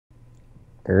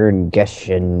You're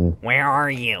guessing. Where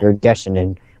are you? You're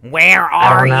guessing. Where I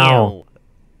are don't know. you?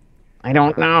 I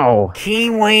don't know.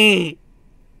 Kiwi!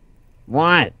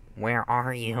 What? Where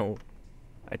are you?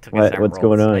 I took What? his What's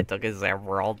emeralds. going on? I took his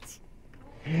emeralds.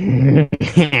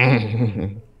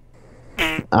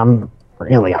 I'm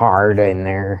really hard in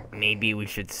there. Maybe we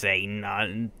should say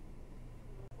none.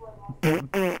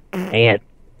 Dang it.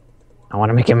 I want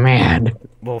to make him mad.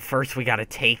 Well, first we gotta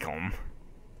take him.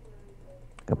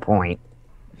 Good point.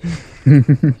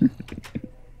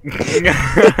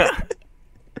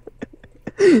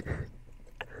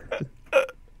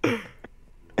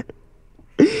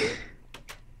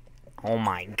 Oh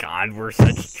my god, we're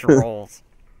such trolls.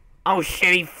 Oh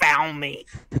shit, he found me.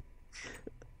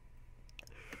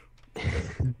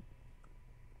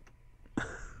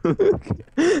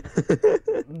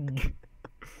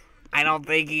 I don't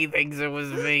think he thinks it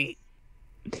was me.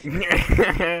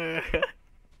 No.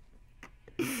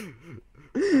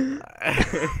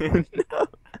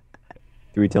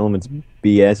 Do we tell him it's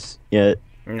BS yet?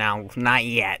 No, not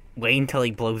yet. Wait until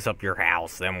he blows up your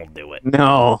house, then we'll do it.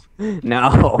 No.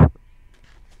 No.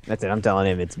 That's it. I'm telling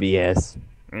him it's BS.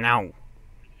 No.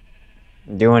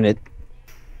 I'm doing it.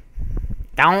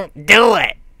 Don't do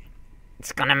it!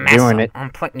 It's gonna mess Doing up. it.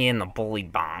 I'm putting you in the bully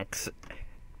box.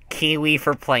 Kiwi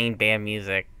for playing bad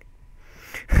music.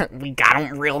 We got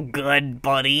him real good,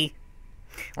 buddy.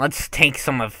 Let's take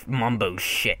some of Mumbo's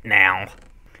shit now.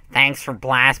 Thanks for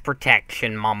blast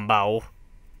protection, Mumbo.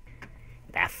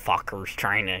 That fucker's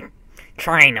trying to...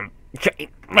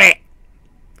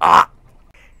 Ah!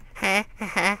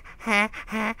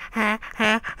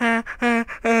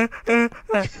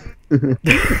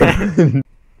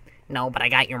 No, but I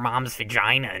got your mom's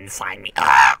vagina inside me.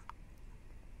 Ah!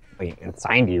 Wait,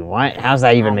 inside you? What? How's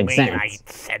that even make wait, sense? I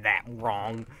said that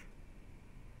wrong.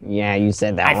 Yeah, you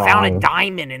said that wrong. I found a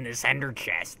diamond in this ender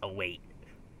chest. Oh, wait.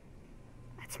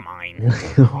 That's mine.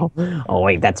 Oh,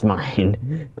 wait, that's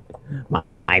mine.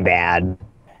 My bad.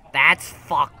 That's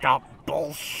fucked up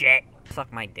bullshit.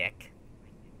 Suck my dick.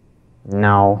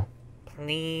 No.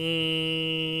 Please.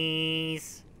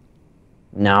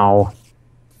 No.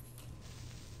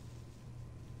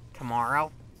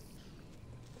 Tomorrow?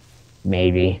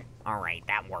 Maybe. Alright,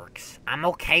 that works. I'm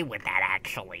okay with that,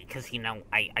 actually, because, you know,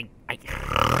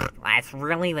 that's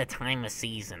really the time of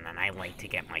season that I like to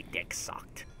get my dick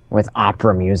sucked. With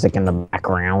opera music in the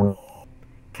background.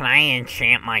 Can I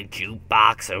enchant my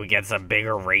jukebox so it gets a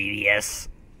bigger radius?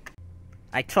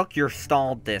 I took your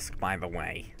stall disc, by the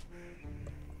way.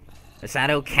 Is that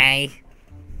okay?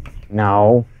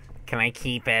 No. Can I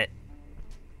keep it?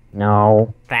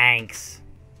 No. Thanks.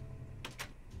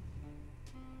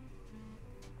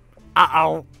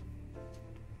 Uh-oh.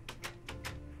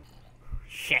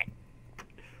 Shit.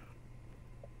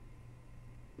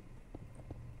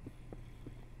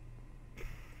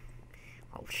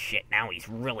 Oh shit, now he's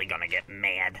really gonna get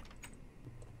mad.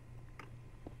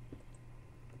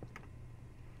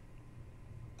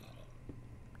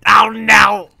 Oh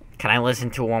no! Can I listen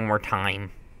to it one more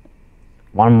time?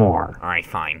 One more. Alright,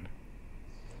 fine.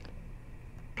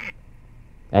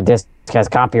 That disc has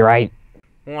copyright.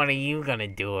 What are you gonna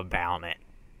do about it?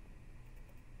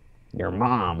 Your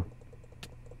mom.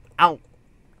 Oh.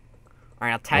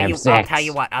 Alright, I'll tell you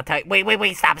what.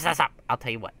 Wait, stop. I'll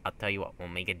tell you what. We'll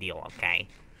make a deal, okay?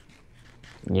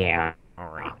 Yeah.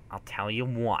 Alright, I'll tell you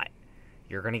what.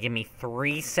 You're gonna give me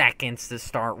 3 seconds to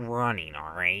start running,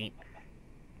 alright?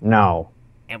 No.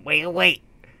 And wait.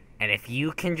 And if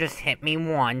you can just hit me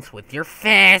once with your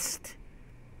fist,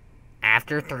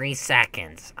 after 3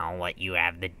 seconds, I'll let you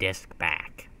have the disc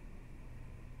back.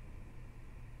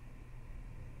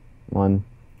 1,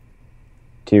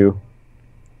 2,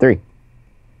 3.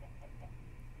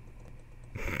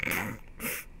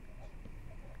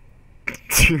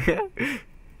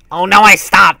 Oh no, I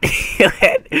stopped!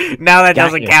 No, that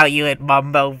doesn't you. count. You hit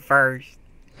Mumbo first.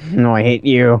 No, I hate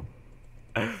you.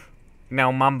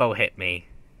 No, Mumbo hit me.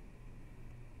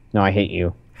 No, I hate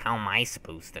you. How am I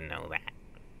supposed to know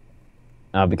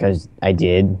that? Because I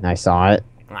did. I saw it.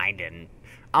 I didn't.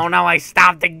 Oh no, I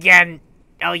stopped again!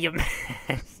 Oh, you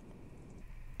missed.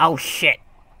 Oh shit.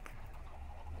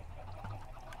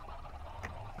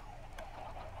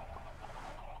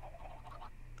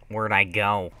 Where'd I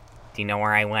go? Do you know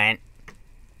where I went?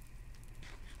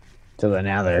 To the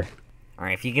nether.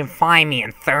 Alright, if you can find me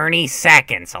in 30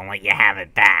 seconds, I'll let you have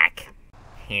it back.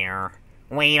 Here.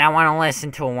 Wait, I want to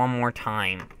listen to it one more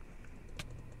time.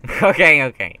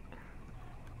 Okay.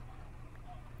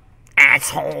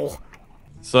 Asshole!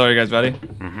 So, are you guys ready?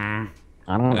 Mm-hmm.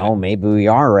 I don't know. Maybe we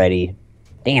are ready.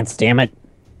 Dance, damn it.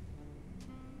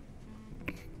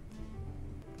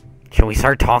 Should we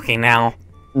start talking now?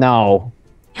 No.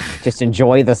 Just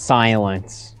enjoy the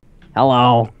silence.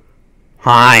 Hello.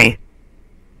 Hi.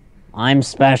 I'm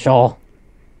special.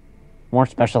 More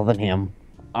special than him.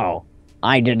 Oh,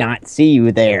 I did not see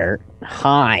you there.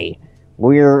 Hi.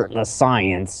 We're the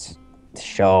science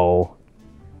show.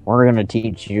 We're gonna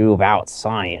teach you about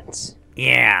science.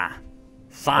 Yeah.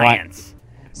 Science.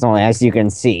 So as you can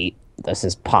see, this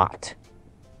is pot.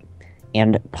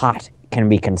 And pot can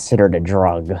be considered a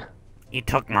drug. You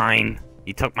took mine.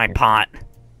 You took my pot.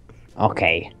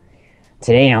 Okay.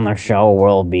 Today on the show,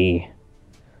 we'll be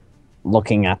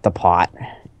looking at the pot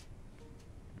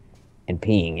and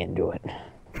peeing into it.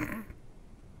 I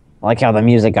like how the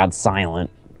music got silent.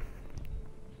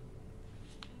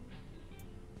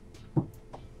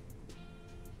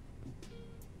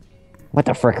 What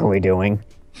the frick are we doing?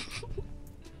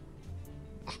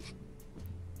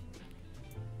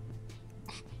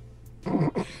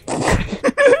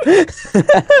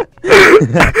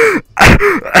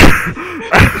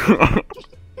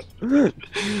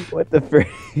 What the frick?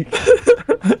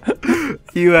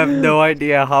 You have no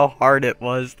idea how hard it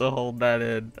was to hold that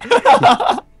in.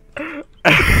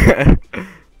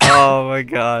 Oh my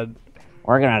god.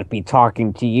 We're gonna be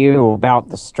talking to you about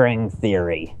the string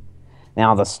theory.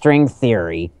 Now, the string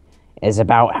theory is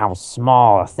about how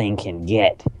small a thing can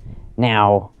get.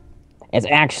 Now, it's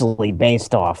actually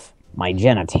based off my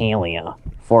genitalia,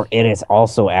 for it is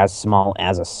also as small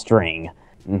as a string.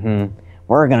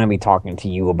 We're gonna be talking to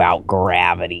you about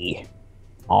gravity,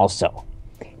 also.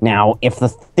 Now, if the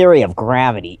theory of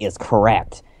gravity is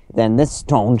correct, then this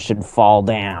stone should fall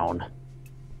down.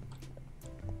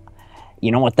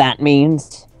 You know what that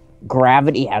means?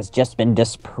 Gravity has just been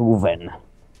disproven.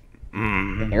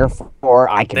 Therefore,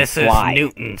 I can fly. This is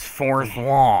Newton's fourth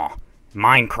law.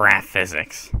 Minecraft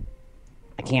physics.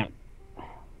 I can't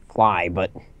fly,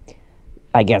 but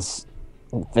I guess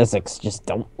physics just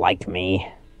don't like me.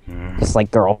 Just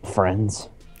like girlfriends.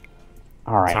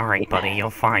 Alright. Sorry, buddy. You'll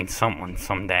find someone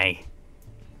someday.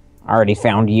 I already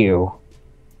found you.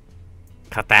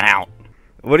 Cut that out.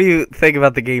 What do you think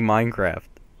about the game Minecraft?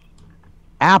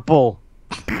 Apple.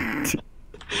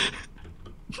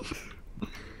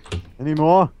 Any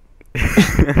more?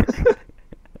 I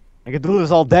could do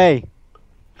this all day.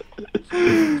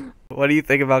 What do you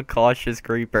think about Cautious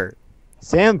Creeper?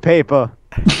 Sandpaper.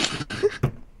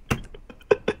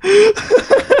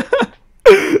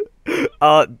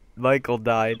 Michael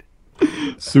died.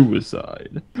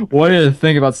 Suicide. What do you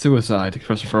think about suicide,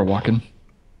 Christopher Walken?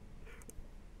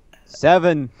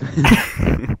 7.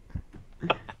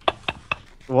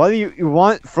 What do you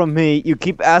want from me? You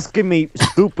keep asking me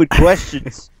stupid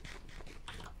questions.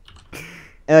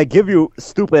 And I give you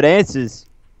stupid answers.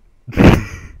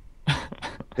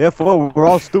 Therefore, we're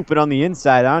all stupid on the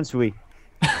inside, aren't we?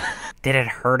 Did it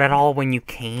hurt at all when you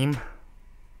came?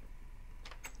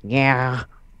 Yeah.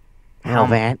 How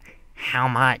that? How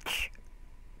much?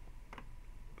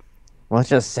 Let's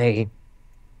just say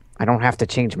I don't have to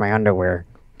change my underwear.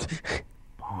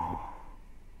 Oh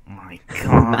my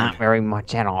god. Not very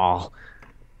much at all.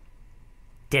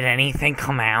 Did anything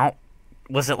come out?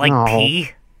 Was it like No.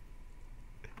 pee?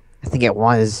 I think it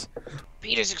was.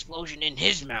 Peter's explosion in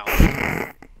his mouth.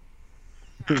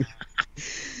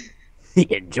 He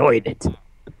enjoyed it.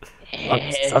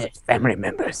 Amongst other family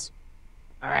members.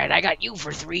 Alright, I got you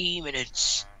for 3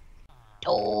 minutes.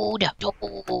 Toad,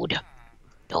 toad,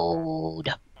 toad,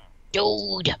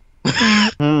 toad.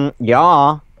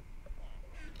 Yeah.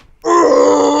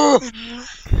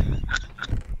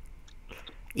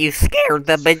 You scared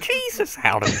the bejesus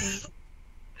out of me.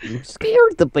 You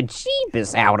scared the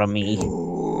bejeebus out of me.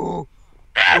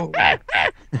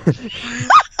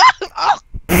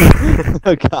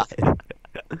 Oh god.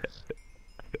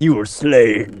 You were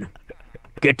slain.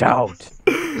 Get out.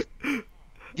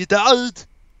 Get out!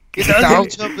 Get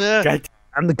out of here!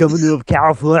 I'm the governor of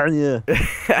California. No,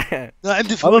 I'm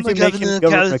the Why would former you make him governor of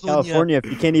governor of California. California if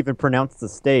you can't even pronounce the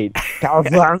state?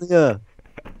 California.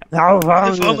 The former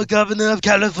California. governor of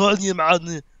California,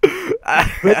 man.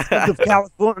 President of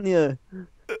California.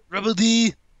 Rebel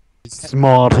D.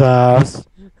 Smart ass.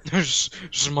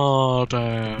 Smart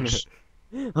ass.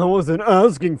 I wasn't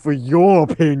asking for your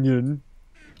opinion.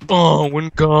 Oh,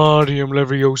 Wingardium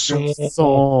Leviosa.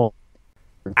 So.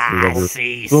 I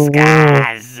see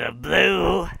skies of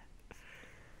blue.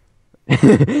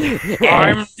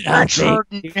 I'm Richard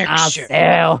Nixon.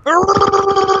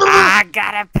 I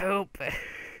gotta poop.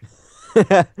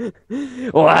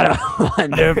 What a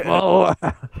wonderful.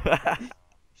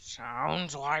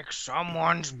 Sounds like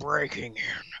someone's breaking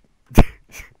in.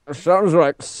 Sounds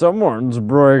like someone's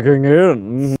breaking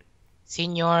in.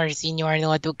 Senor, I know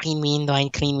how to clean window. I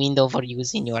clean window for you,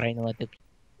 senor. I know how to.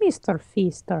 Mr.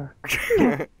 Feaster.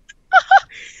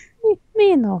 No.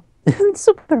 Me no.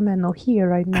 Superman no here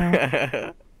right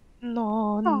now.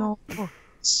 No.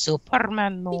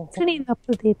 Superman, no. Clean up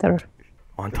later.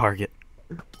 On target.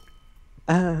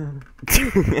 Oh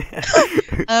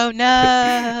Oh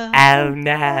no. Oh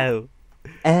no.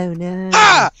 oh no.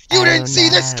 Ah! You Oh, didn't see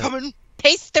this no. coming!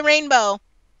 Taste the rainbow.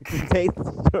 Taste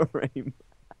the rainbow.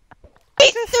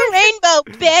 Taste the rainbow,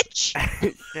 bitch.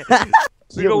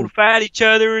 We're gonna fight each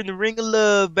other in the ring of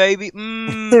love, baby.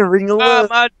 The ring of love.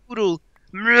 My doodle.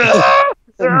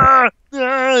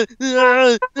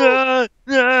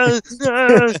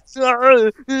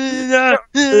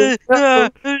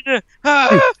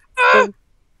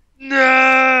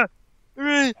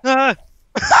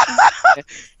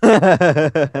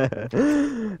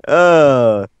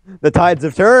 The tides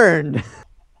have turned.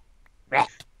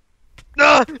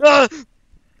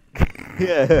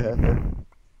 Yeah.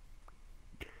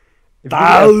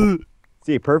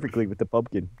 See it perfectly with the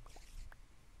pumpkin.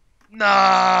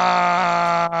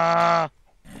 Nah.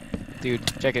 Dude,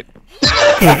 check it.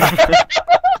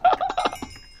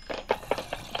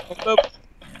 No.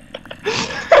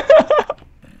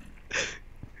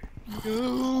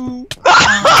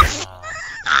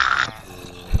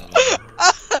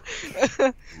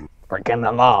 Breaking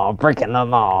the law, breaking the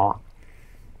law.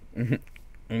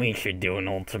 We should do an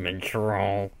ultimate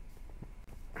troll.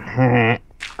 I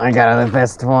got the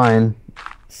best one.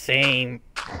 Same.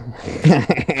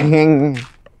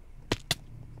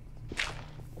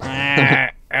 How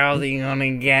are you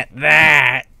gonna get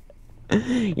that?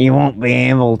 You won't be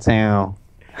able to.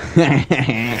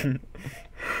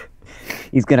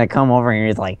 He's gonna come over here.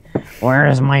 He's like,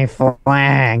 "Where's my flag?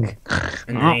 And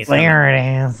then Oh, he's there it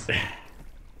is." Just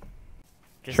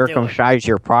do it. Circumcise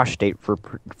your prostate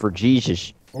for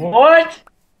Jesus. What?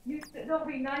 Don't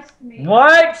be nice to me.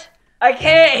 What? I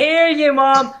can't hear you,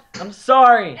 Mom. I'm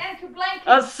sorry. And to blanket.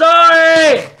 I'm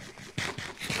sorry.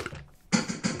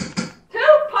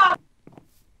 Tupac!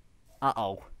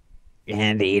 Uh-oh.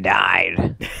 And he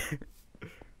died.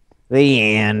 The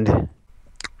end.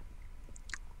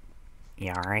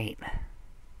 You alright?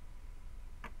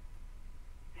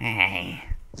 Hey.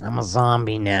 I'm a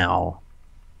zombie now,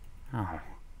 Oh.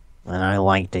 and I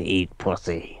like to eat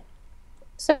pussy.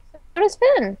 So does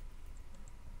Finn.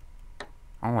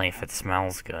 Only if it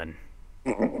smells good.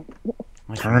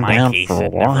 Which Turned in my down case for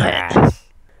it never what? has.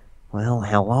 Well,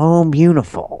 hello,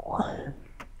 beautiful.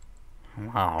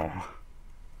 Hello.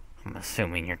 I'm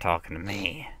assuming you're talking to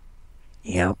me.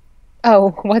 Yep.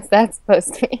 Oh, what's that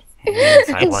supposed to mean? It means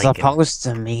I It's like supposed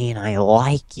to mean I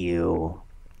like you.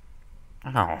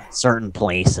 it. Oh. Certain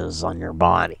places on your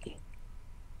body.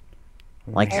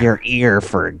 Like where? your ear,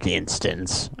 for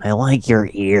instance. I like your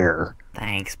ear.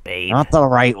 Thanks, babe. Not the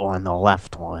right one, the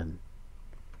left one.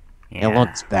 Yeah, It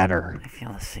looks better. I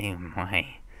feel the same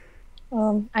way.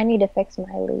 I need to fix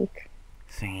my leak.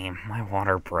 Same. My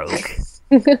water broke.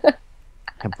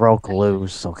 I broke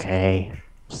loose, okay?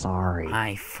 Sorry.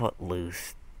 My foot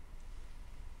loose.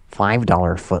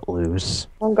 $5 footloose.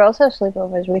 When girls have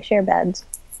sleepovers, we share beds.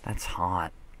 That's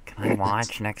hot. Can I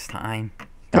watch next time?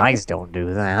 Guys don't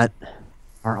do that.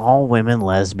 Are all women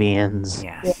lesbians?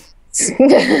 Yes.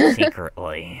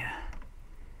 Secretly.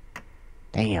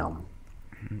 Damn.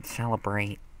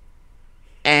 Celebrate.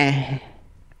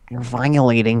 You're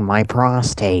violating my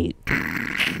prostate.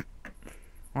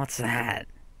 What's that?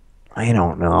 I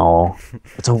don't know.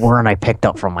 It's a word I picked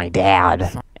up from my dad.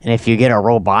 And if you get a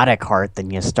robotic heart, then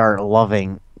you start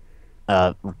loving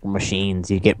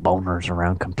machines. You get boners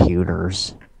around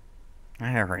computers.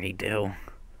 I already do.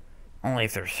 Only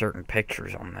if there's certain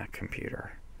pictures on that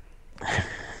computer.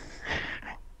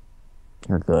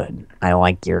 You're good. I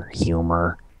like your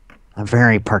humor. I'm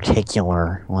very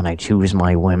particular when I choose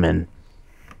my women.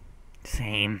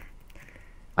 Same.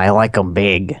 I like them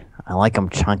big. I like them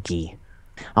chunky.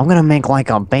 I'm gonna make like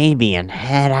a baby and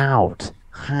head out.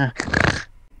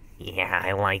 Yeah,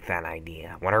 I like that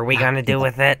idea. What are we gonna do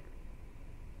with it?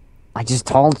 I just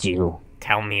told you.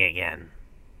 Tell me again.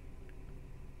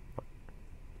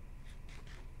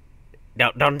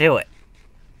 Don't do it.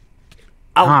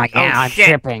 Oh yeah, I'm shit.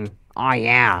 tripping. Oh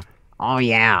yeah. Oh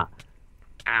yeah.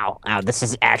 Ow, ow, this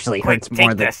is actually Quick, hurts take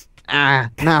more than... this.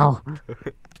 No.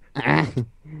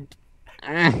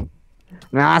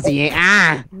 Nazi,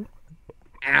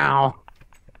 Ow.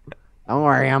 Don't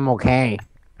worry, I'm okay.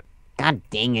 God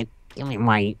dang it. Give me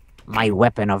my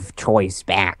weapon of choice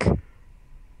back.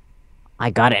 I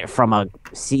got it from a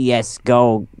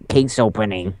CSGO case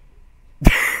opening.